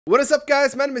What is up,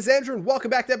 guys? My name is Andrew, and welcome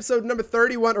back to episode number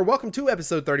 31, or welcome to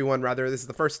episode 31, rather. This is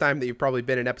the first time that you've probably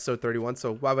been in episode 31,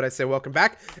 so why would I say welcome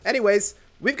back? Anyways,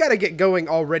 we've got to get going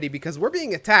already because we're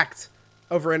being attacked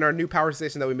over in our new power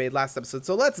station that we made last episode,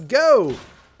 so let's go!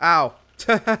 Ow.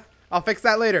 I'll fix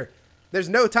that later. There's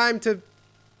no time to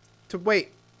wait,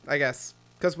 I guess,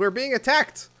 because we're being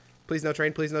attacked. Please no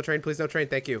train, please no train, please no train,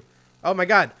 thank you. Oh my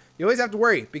god, you always have to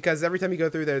worry, because every time you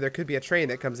go through there could be a train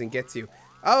that comes and gets you.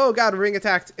 Oh god, we're being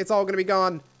attacked. It's all gonna be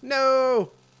gone. No!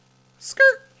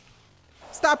 Skirt!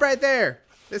 Stop right there!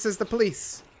 This is the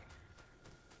police.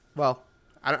 Well,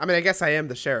 I mean, I guess I am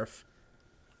the sheriff,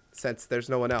 since there's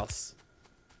no one else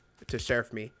to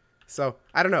sheriff me. So,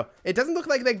 I don't know. It doesn't look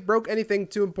like they broke anything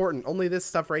too important, only this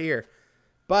stuff right here.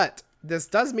 But, this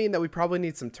does mean that we probably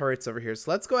need some turrets over here.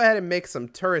 So let's go ahead and make some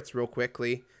turrets real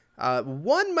quickly.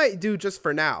 One might do just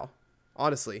for now,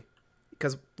 honestly.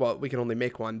 Because, well, we can only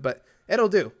make one, but it'll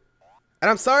do.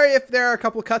 And I'm sorry if there are a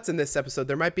couple cuts in this episode.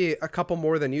 There might be a couple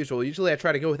more than usual. Usually I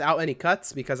try to go without any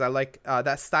cuts because I like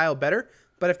that style better.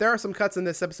 But if there are some cuts in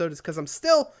this episode, it's because I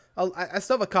still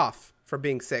have a cough from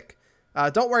being sick.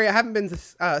 Don't worry, I haven't been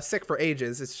sick for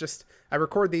ages. It's just I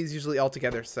record these usually all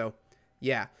together. So,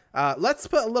 yeah. Let's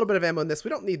put a little bit of ammo in this. We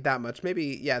don't need that much.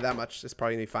 Maybe, yeah, that much is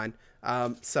probably going to be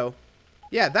fine. So,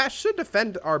 yeah, that should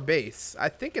defend our base. I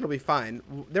think it'll be fine.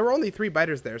 There were only 3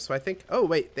 biters there, so I think... Oh,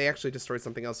 wait, they actually destroyed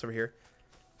something else over here.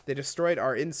 They destroyed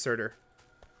our inserter.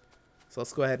 So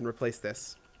let's go ahead and replace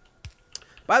this.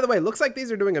 By the way, looks like these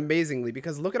are doing amazingly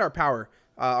because look at our power.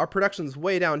 Our production's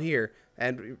way down here.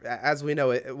 And as we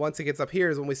know, once it gets up here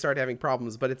is when we start having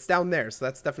problems. But it's down there, so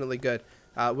that's definitely good.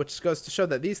 Which goes to show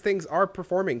that these things are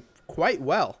performing quite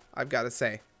well, I've got to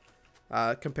say,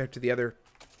 compared to the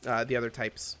other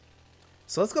types.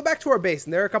 So let's go back to our base,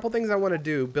 and there are a couple things I want to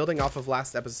do building off of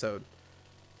last episode.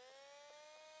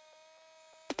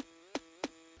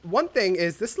 One thing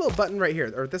is this little button right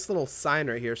here, or this little sign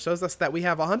right here, shows us that we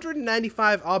have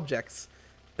 195 objects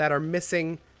that are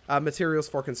missing materials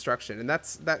for construction, and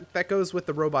that goes with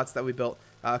the robots that we built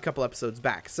a couple episodes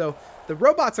back. So the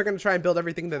robots are going to try and build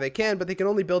everything that they can, but they can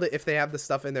only build it if they have the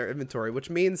stuff in their inventory, which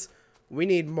means we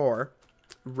need more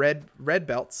red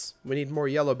belts, we need more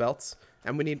yellow belts.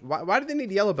 And we need, why do they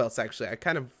need yellow belts actually? I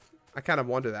kind of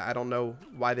wonder that. I don't know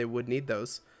why they would need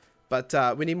those. But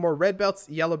we need more red belts,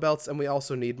 yellow belts, and we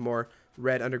also need more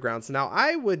red undergrounds. Now,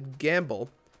 I would gamble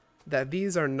that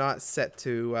these are not set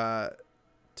to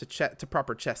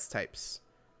proper chest types.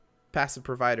 Passive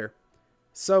provider.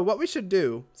 So what we should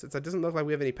do, since it doesn't look like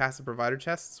we have any passive provider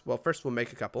chests, well, first we'll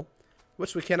make a couple,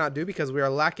 which we cannot do because we are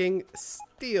lacking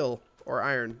steel or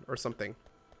iron or something.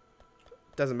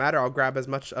 Doesn't matter, I'll grab as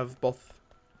much of both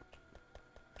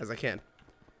as I can.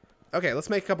 Okay, let's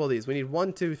make a couple of these. We need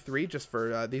 1, 2, 3 just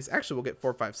for these. Actually, we'll get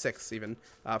 4, 5, 6 even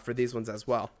for these ones as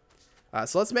well.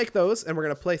 So let's make those, and we're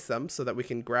going to place them so that we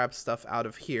can grab stuff out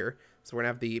of here. So we're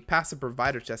going to have the passive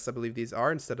provider chests, I believe these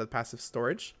are, instead of the passive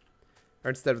storage. Or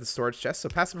instead of the storage chest. So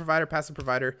passive provider,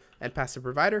 and passive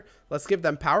provider. Let's give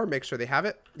them power, make sure they have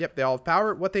it. Yep, they all have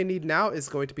power. What they need now is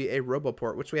going to be a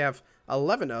ROBOPORT, which we have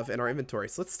 11 of in our inventory.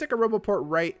 So let's stick a ROBOPORT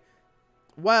right,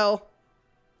 well,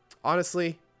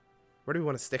 honestly, where do we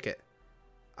want to stick it?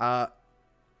 I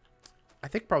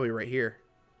think probably right here.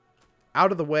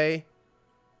 Out of the way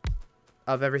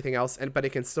of everything else, but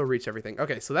it can still reach everything.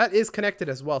 Okay, so that is connected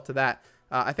as well to that.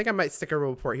 I think I might stick a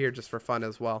ROBOPORT here just for fun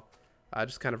as well.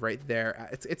 Just kind of right there.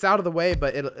 It's out of the way,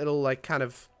 but it'll like kind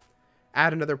of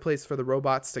add another place for the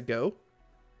robots to go.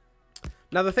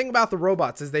 Now the thing about the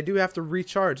robots is they do have to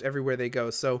recharge everywhere they go.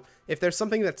 So if there's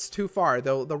something that's too far,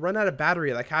 they'll run out of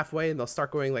battery like halfway and they'll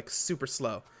start going like super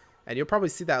slow. And you'll probably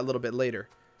see that a little bit later.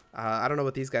 I don't know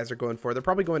what these guys are going for. They're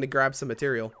probably going to grab some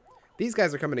material. These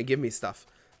guys are coming to give me stuff.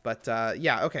 But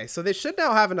yeah, okay. So they should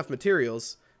now have enough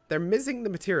materials. They're missing the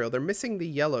material. They're missing the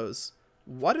yellows.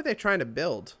 What are they trying to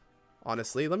build?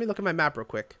 Honestly, let me look at my map real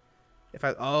quick.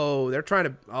 Oh, they're trying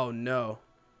to, oh no.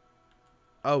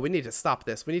 Oh, we need to stop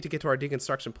this. We need to get to our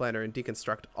deconstruction planner and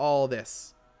deconstruct all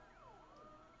this.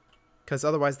 Because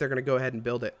otherwise they're going to go ahead and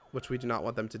build it, which we do not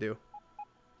want them to do.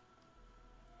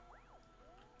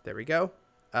 There we go.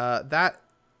 That,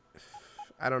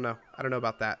 I don't know. I don't know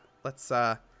about that.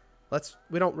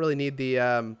 We don't really need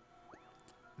the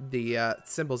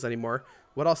symbols anymore.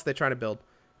 What else are they trying to build?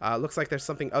 Looks like there's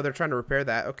something. Oh, they're trying to repair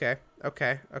that.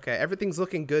 Okay. Everything's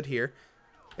looking good here.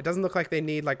 It doesn't look like they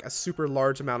need like a super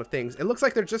large amount of things. It looks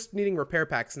like they're just needing repair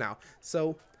packs now.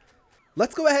 So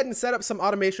let's go ahead and set up some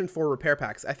automation for repair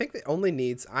packs. I think it only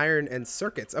needs iron and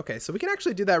circuits. Okay, so we can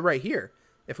actually do that right here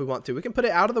if we want to. We can put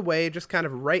it out of the way, just kind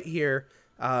of right here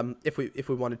if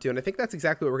we wanted to. And I think that's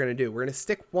exactly what we're going to do. We're going to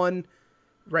stick one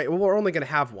right, well, we're only going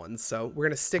to have one, so we're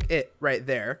going to stick it right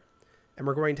there. And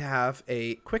we're going to have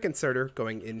a quick inserter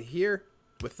going in here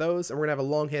with those, and we're going to have a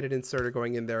long-headed inserter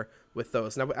going in there with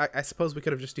those. Now, I suppose we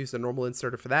could have just used a normal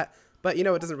inserter for that, but, you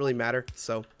know, it doesn't really matter,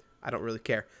 so I don't really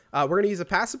care. We're going to use a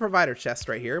passive provider chest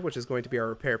right here, which is going to be our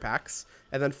repair packs.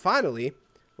 And then finally,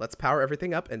 let's power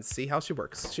everything up and see how she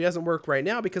works. She doesn't work right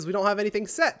now because we don't have anything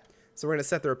set. So we're going to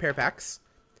set the repair packs.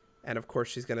 And of course,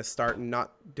 she's going to start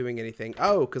not doing anything.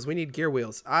 Oh, because we need gear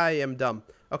wheels. I am dumb.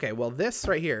 Okay, well, this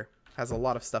right here has a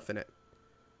lot of stuff in it.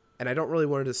 And I don't really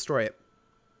want to destroy it.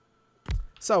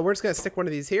 So we're just going to stick one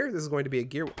of these here. This is going to be a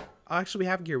gear... Oh, actually, we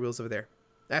have gear wheels over there.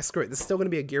 Screw it. This is still going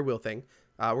to be a gear wheel thing.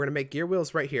 We're going to make gear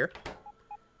wheels right here.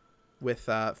 With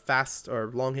fast or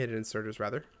long-headed inserters,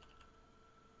 rather.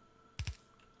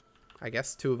 I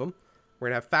guess 2 of them. We're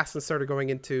going to have fast inserter going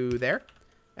into there.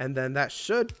 And then that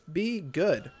should be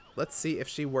good. Let's see if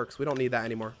she works. We don't need that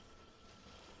anymore.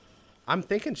 I'm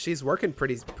thinking she's working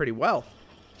pretty well.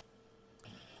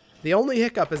 The only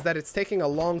hiccup is that it's taking a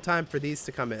long time for these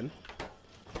to come in.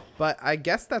 But I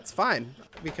guess that's fine.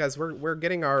 Because we're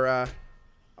getting our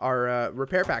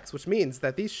repair packs. Which means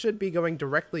that these should be going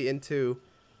directly into...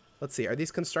 Let's see. Are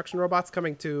these construction robots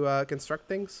coming to construct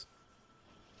things?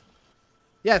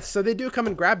 Yeah, so they do come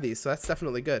and grab these. So that's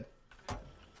definitely good.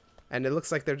 And it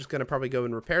looks like they're just going to probably go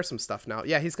and repair some stuff now.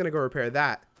 Yeah, he's going to go repair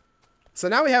that. So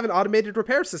now we have an automated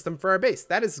repair system for our base.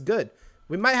 That is good.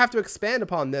 We might have to expand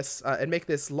upon this and make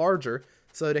this larger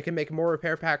so that it can make more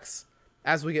repair packs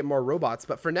as we get more robots.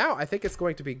 But for now, I think it's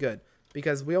going to be good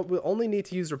because we'll only need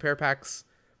to use repair packs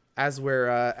as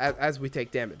we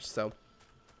take damage. So,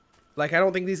 like, I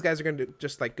don't think these guys are going to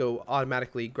just like go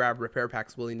automatically grab repair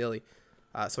packs willy-nilly.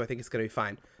 So I think it's going to be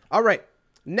fine. All right.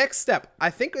 Next step, I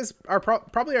think is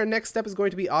probably our next step is going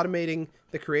to be automating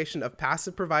the creation of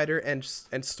passive provider and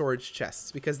storage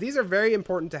chests because these are very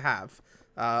important to have,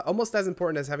 almost as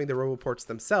important as having the roboports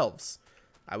themselves,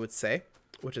 I would say,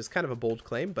 which is kind of a bold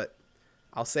claim, but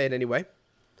I'll say it anyway.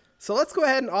 So let's go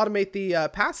ahead and automate the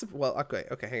passive. Well,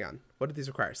 okay, hang on. What do these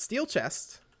require? Steel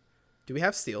chest. Do we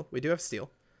have steel? We do have steel.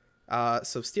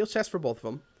 So steel chest for both of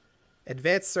them.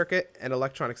 Advanced circuit and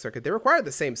electronic circuit. They require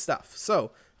the same stuff. So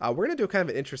we're going to do kind of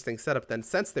an interesting setup then.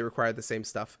 Since they require the same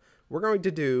stuff, we're going to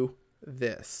do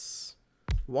this.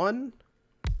 1,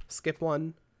 skip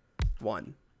 1,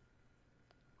 1.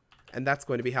 And that's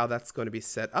going to be how that's going to be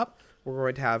set up. We're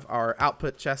going to have our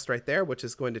output chest right there, which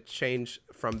is going to change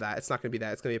from that. It's not going to be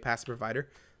that. It's going to be a passive provider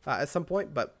at some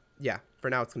point. But yeah, for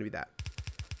now, it's going to be that.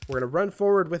 We're going to run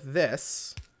forward with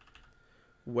this,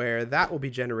 where that will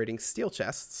be generating steel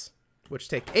chests, which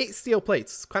take 8 steel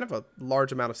plates. It's kind of a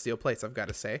large amount of steel plates, I've got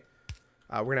to say.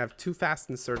 We're going to have 2 fast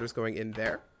inserters going in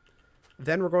there.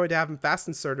 Then we're going to have fast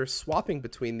inserters swapping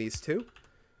between these 2.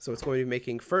 So it's going to be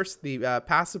making first the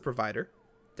passive provider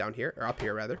down here, or up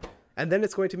here rather. And then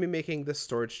it's going to be making the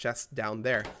storage chest down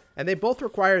there. And they both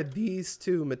require these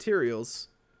 2 materials.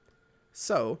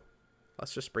 So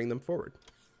let's just bring them forward.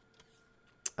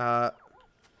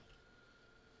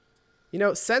 You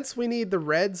know, since we need the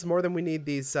reds more than we need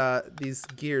these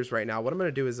gears right now, what I'm going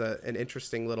to do is an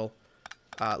interesting little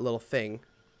thing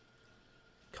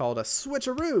called a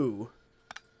switcheroo.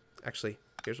 Actually,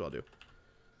 here's what I'll do.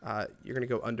 You're going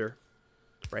to go under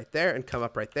right there and come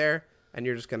up right there. And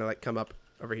you're just going to like come up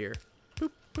over here.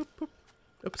 Boop, boop, boop.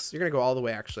 Oops, you're going to go all the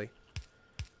way actually.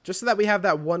 Just so that we have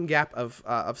that one gap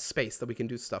of space that we can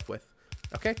do stuff with.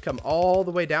 Okay, come all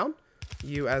the way down.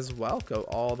 You as well, go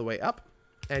all the way up.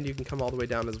 And you can come all the way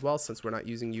down as well since we're not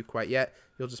using you quite yet.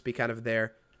 You'll just be kind of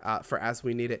there for as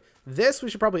we need it. This we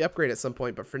should probably upgrade at some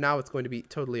point, but for now it's going to be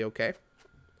totally okay.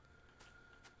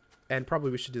 And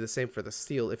probably we should do the same for the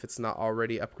steel if it's not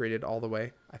already upgraded all the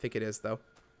way. I think it is though.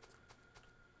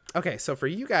 Okay, so for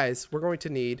you guys, we're going to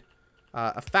need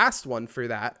a fast one for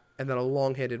that, and then a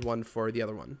long-headed one for the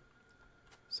other one.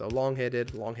 So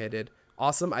long-headed, long-headed.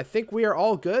 Awesome. I think we are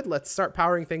all good. Let's start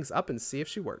powering things up and see if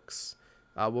she works.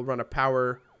 We'll run a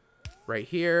power right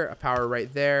here, a power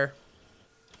right there,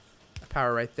 a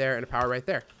power right there, and a power right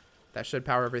there. That should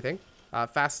power everything.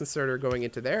 Fast inserter going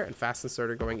into there, and fast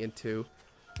inserter going into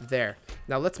there.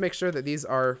 Now let's make sure that these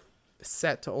are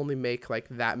set to only make like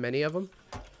that many of them.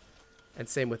 And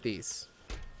same with these.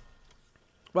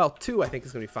 Well, 2 I think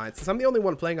is going to be fine. Since I'm the only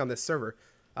one playing on this server,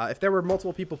 if there were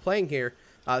multiple people playing here,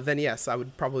 then yes, I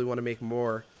would probably want to make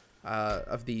more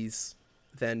of these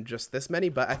than just this many,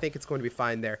 but I think it's going to be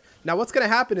fine there. Now what's going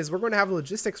to happen is we're going to have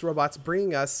logistics robots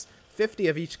bringing us 50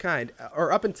 of each kind,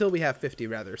 or up until we have 50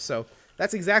 rather. So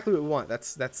that's exactly what we want.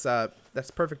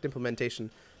 That's perfect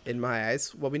implementation in my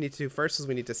eyes. What we need to do first is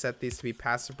we need to set these to be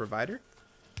passive provider.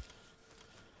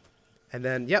 And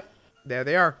then, yep, there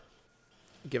they are.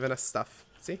 giving us stuff.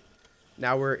 See?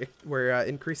 Now we're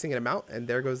increasing in amount, and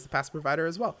there goes the pass provider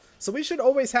as well. So we should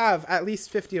always have at least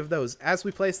 50 of those. As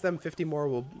we place them, 50 more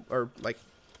will, or like,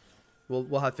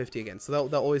 we'll have 50 again. So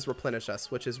they'll always replenish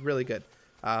us, which is really good.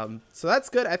 So that's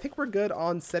good. I think we're good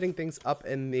on setting things up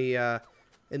in the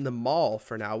mall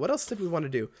for now. What else did we want to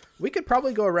do? We could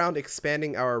probably go around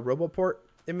expanding our ROBOPORT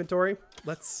inventory.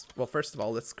 Well, first of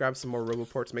all, let's grab some more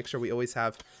ROBOPORTs. Make sure we always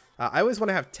have, I always want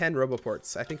to have 10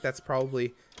 ROBOPORTs. I think that's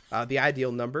probably the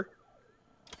ideal number.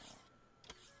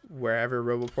 Wherever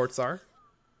ROBOPORTs are.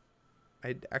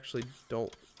 I actually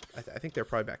don't, I think they're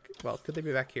probably back. Well, could they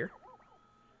be back here?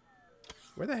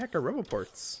 Where the heck are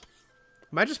ROBOPORTs?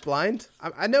 Am I just blind?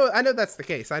 I know that's the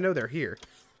case. I know they're here.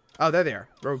 Oh, there they are.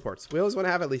 ROBOPORTs. We always want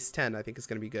to have at least 10. I think it's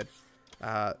going to be good.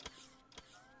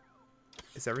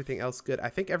 Is everything else good? I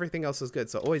think everything else is good.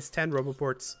 So always 10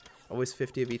 ROBOPORTs. Always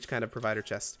 50 of each kind of provider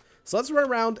chest. So let's run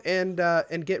around and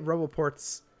get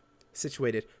ROBOPORTs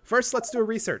situated. First, let's do a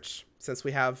research since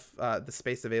we have the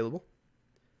space available.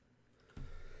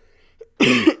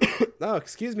 Oh,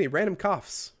 excuse me. Random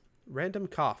coughs. Random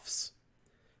coughs.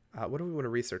 What do we want to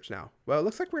research now? Well, it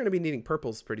looks like we're going to be needing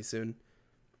purples pretty soon.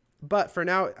 But for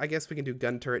now, I guess we can do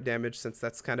gun turret damage since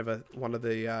that's kind of one of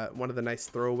the nice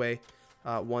throwaway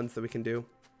ones that we can do.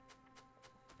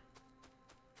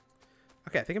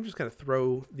 Okay, I think I'm just going to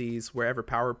throw these wherever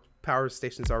power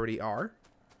stations already are.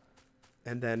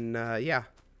 And then, yeah.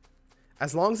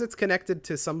 As long as it's connected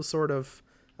to some sort of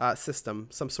system,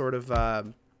 some sort of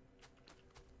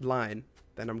line,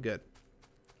 then I'm good.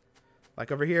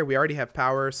 Like over here, we already have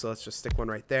power, so let's just stick one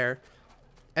right there.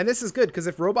 And this is good because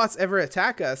if robots ever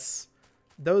attack us,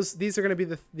 these are going to be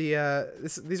these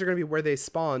are going to be where they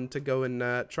spawn to go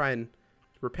and try and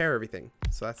repair everything.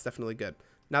 So that's definitely good.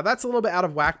 Now that's a little bit out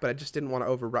of whack, but I just didn't want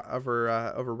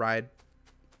to override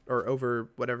or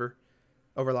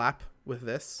overlap with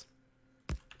this.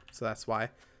 So that's why.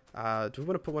 Do we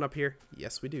want to put one up here?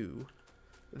 Yes, we do.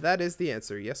 That is the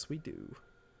answer. Yes, we do.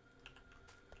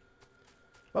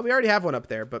 Well, we already have one up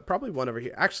there, but probably one over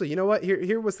here. Actually, you know what?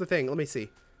 Here was the thing. Let me see.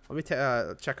 Let me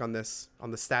check on this,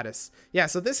 on the status. Yeah,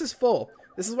 so this is full.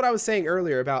 This is what I was saying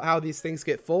earlier about how these things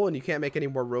get full and you can't make any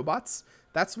more robots.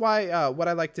 That's why what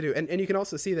I like to do. And you can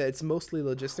also see that it's mostly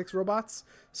logistics robots.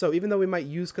 So even though we might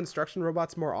use construction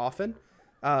robots more often,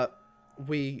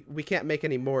 we can't make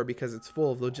any more because it's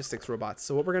full of logistics robots.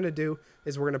 So what we're going to do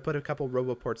is we're going to put a couple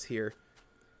ROBOPORTs here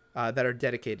that are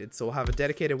dedicated. So we'll have a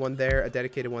dedicated one there, a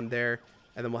dedicated one there,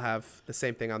 and then we'll have the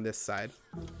same thing on this side.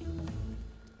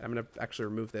 I'm going to actually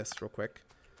remove this real quick.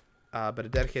 But a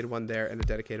dedicated one there and a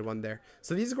dedicated one there.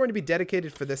 So these are going to be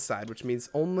dedicated for this side, which means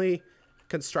only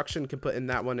construction can put in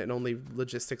that one and only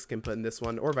logistics can put in this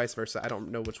one, or vice versa. I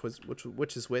don't know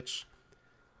which is which,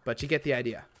 but you get the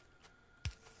idea.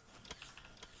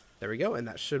 There we go, and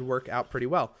that should work out pretty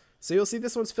well. So you'll see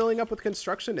this one's filling up with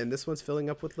construction and this one's filling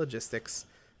up with logistics,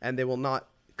 and they will not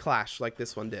clash like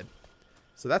this one did.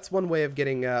 So that's one way of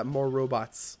getting more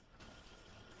robots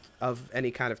of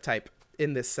any kind of type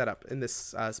in this setup, in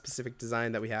this specific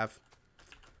design that we have.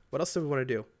 What else do we want to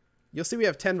do? You'll see we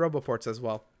have 10 ROBOPORTs as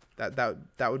well. That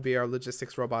would be our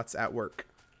logistics robots at work.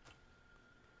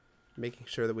 Making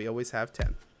sure that we always have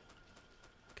 10.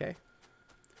 Okay.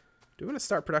 Do we want to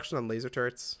start production on laser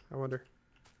turrets? I wonder.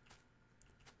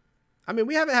 I mean,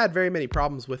 we haven't had very many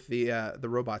problems with the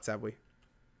robots, have we?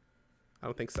 I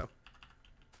don't think so.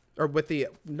 Or with the,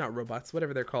 not robots,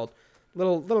 whatever they're called.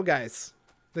 Little guys.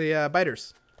 The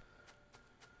biters.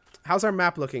 How's our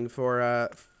map looking for,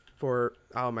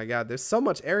 oh my god, there's so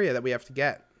much area that we have to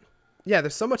get. Yeah,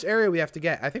 there's so much area we have to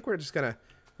get. I think we're just gonna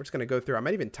go through. I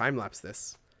might even time lapse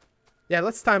this. Yeah,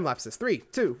 let's time lapse this. 3,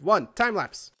 2, 1, time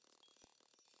lapse.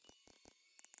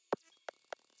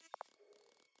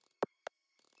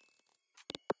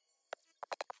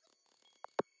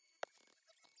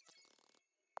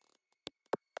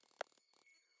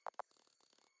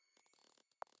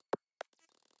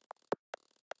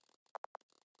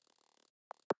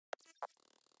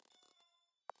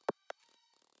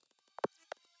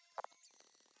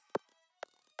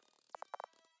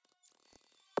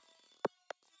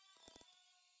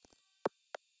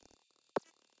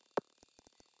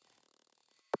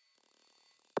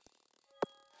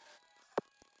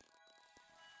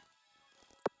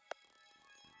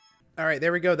 All right,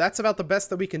 there we go. That's about the best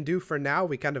that we can do for now.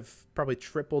 We kind of probably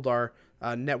tripled our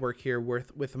network here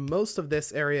with most of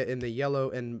this area in the yellow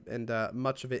and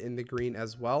much of it in the green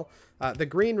as well. The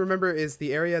green, remember, is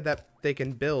the area that they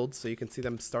can build. So you can see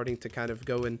them starting to kind of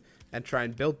go in and try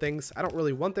and build things. I don't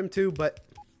really want them to, but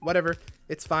whatever.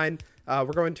 It's fine. We're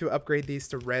going to upgrade these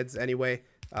to reds anyway.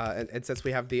 And since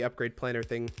we have the upgrade planner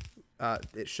thing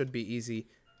it should be easy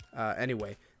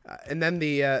anyway. And then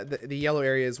the yellow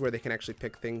area is where they can actually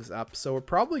pick things up. So we're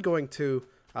probably going to,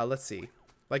 let's see,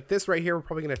 like this right here, we're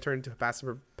probably going to turn into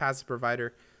a passive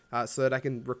provider so that I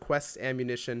can request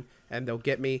ammunition and they'll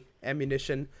get me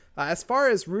ammunition. As far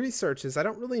as researches, I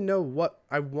don't really know what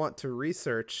I want to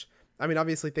research. I mean,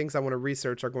 obviously things I want to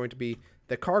research are going to be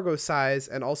the cargo size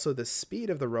and also the speed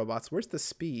of the robots. Where's the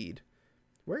speed?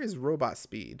 Where is robot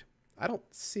speed? I don't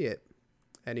see it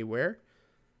anywhere.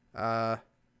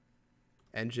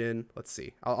 Engine, let's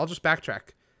see. I'll just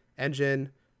backtrack.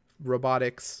 Engine,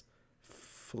 robotics,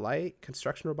 flight,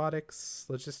 construction robotics,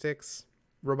 logistics,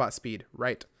 robot speed,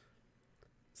 right.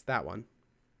 It's that one.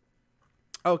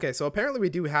 Okay, so apparently we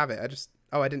do have it.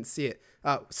 I didn't see it.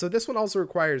 So this one also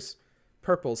requires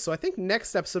purples. So I think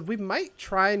next episode we might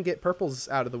try and get purples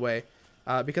out of the way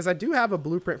because I do have a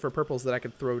blueprint for purples that I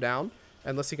could throw down.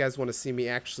 Unless you guys want to see me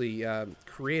actually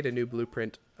create a new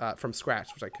blueprint from scratch,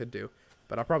 which I could do.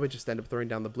 But I'll probably just end up throwing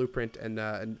down the blueprint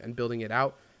and building it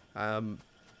out.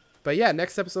 But yeah,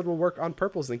 next episode we'll work on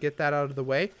purples and get that out of the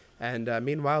way. And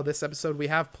meanwhile, this episode we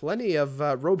have plenty of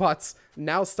robots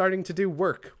now starting to do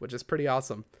work, which is pretty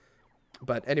awesome.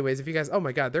 But anyways, if you guys... Oh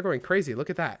my god, they're going crazy. Look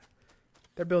at that.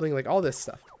 They're building like all this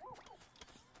stuff.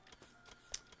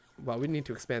 Well, we need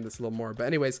to expand this a little more. But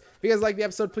anyways, if you guys like the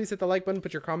episode, please hit the like button,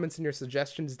 put your comments and your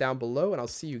suggestions down below, and I'll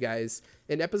see you guys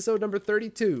in episode number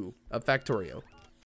 32 of Factorio.